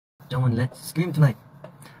Jungwon, let's scream tonight.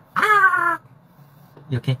 Ah!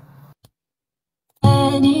 You okay?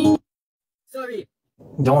 Sorry.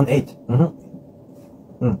 Jungwon ate.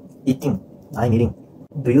 Eating. I'm eating.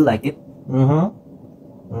 Do you like it?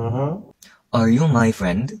 Are you my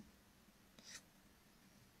friend?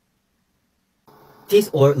 Tis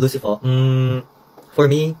or Lucifer? For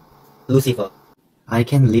me, Lucifer. I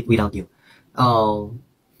can live without you. Oh,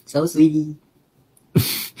 so sweet.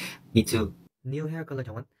 Me too. New hair color,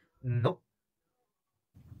 Jungwon? No.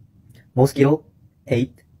 Mosquito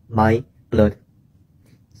ate my blood.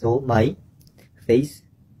 So my face,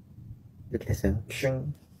 look at that.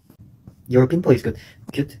 Shrink. Your pimple is good.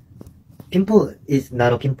 Cute. Pimple is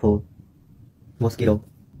not a pimple. Mosquito.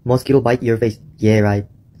 Mosquito bite your face. Yeah, right.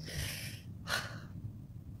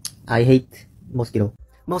 I hate mosquito.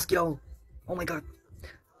 Mosquito. Oh my god.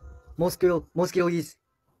 Mosquito. Mosquito is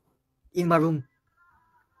in my room.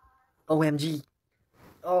 OMG.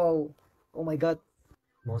 Oh. Oh my god.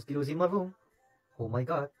 Mosquitoes in my room. Oh my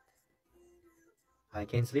god. I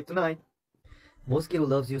can't sleep tonight. Mosquito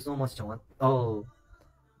loves you so much, Jungwon. Oh.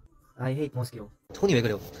 I hate mosquito. 톤이 왜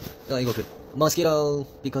그래요? 이거 mosquito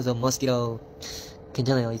because of mosquito.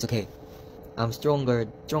 괜찮아요. It's okay. I'm stronger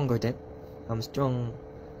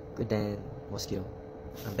than mosquito.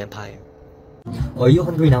 I'm vampire. Are you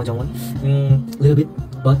hungry now, Jungwon? Little bit,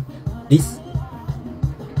 but this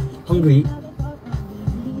hungry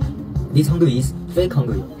is fake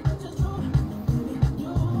hungry.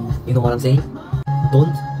 You know what I'm saying?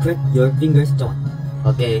 Don't crack your fingers, Jungwon.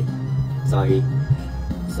 Okay. Sorry.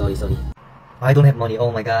 I don't have money. Oh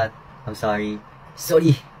my god. I'm sorry.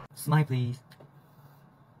 Sorry. Smile, please.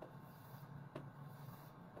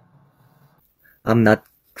 I'm not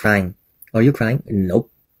crying. Are you crying? Nope.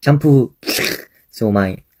 Shampoo. So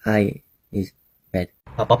my eye is red.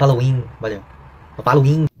 Buffalo wing. 맞아요. Buffalo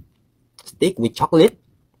wing. Steak with chocolate.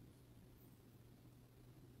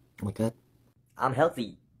 Oh my god. I'm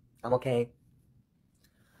healthy. I'm okay.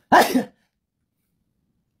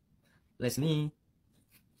 Bless me.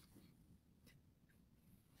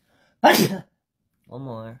 One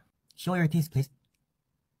more. Show your teeth, please.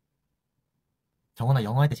 정원아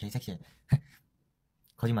영어 할 때 제일 섹시해.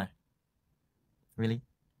 거짓말. Really?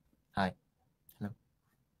 Hi. Hello.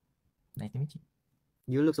 Nice to meet you.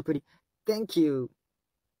 You look so pretty. Thank you.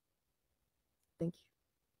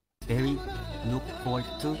 Very look forward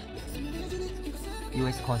to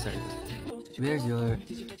US concert. Where's your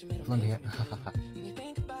blonde hair?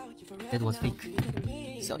 That was fake.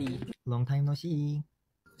 Sorry. Long time no see.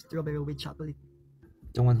 Strawberry with chocolate.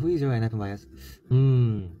 Jungwon, who is your ENHYPEN bias?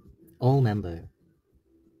 All member.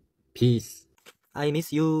 Peace. I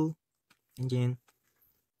miss you. engine.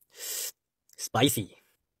 Spicy.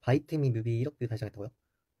 바이트미 뮤비 1억 뷰 달성했다고요?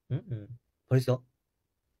 벌써?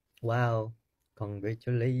 와우.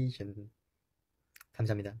 Congratulations.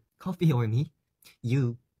 감사합니다. Coffee or me?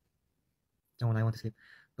 You. Jungwon, I want to sleep.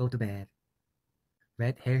 Go to bed.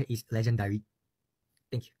 Red hair is legendary.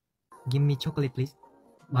 Thank you. Give me chocolate, please.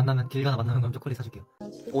 길 가다 만나면 그럼 초콜릿 사줄게요.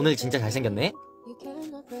 오늘 진짜 잘생겼네?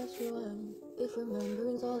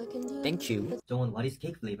 Thank you. Jungwon, what is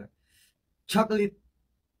cake flavor? Chocolate.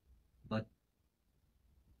 But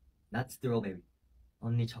not strawberry.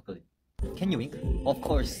 Only chocolate. Can you wink? Of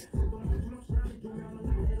course.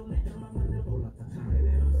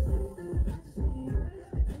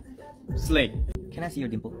 Slay. Can I see your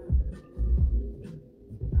dimple?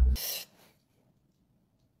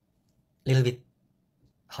 Little bit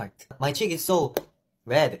heart. My cheek is so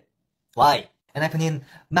red. Why? ENHYPEN in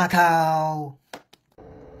Macau.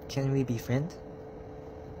 Can we be friends?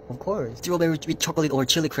 Of course. Strawberry with chocolate or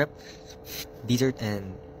chili crab. Dessert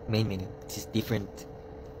and main menu. This is different,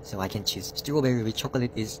 so I can choose. Strawberry with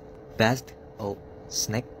chocolate is best. Oh,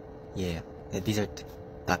 snack. Yeah, dessert.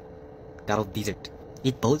 Got of dessert.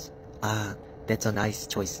 Eat both. Ah, that's a nice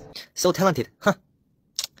choice. So talented, huh?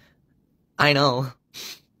 I know.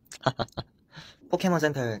 Pokemon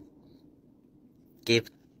Center give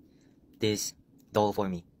this doll for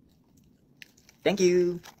me. Thank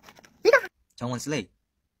you. Jungwon slay.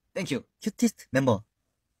 Thank you. Cutest member.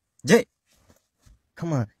 Jay.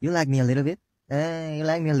 Come on, you like me a little bit? You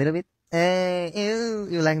like me a little bit?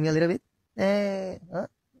 You like me a little bit?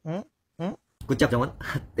 Good job, Jungwon.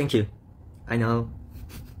 Thank you. I know.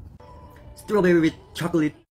 Strawberry with chocolate.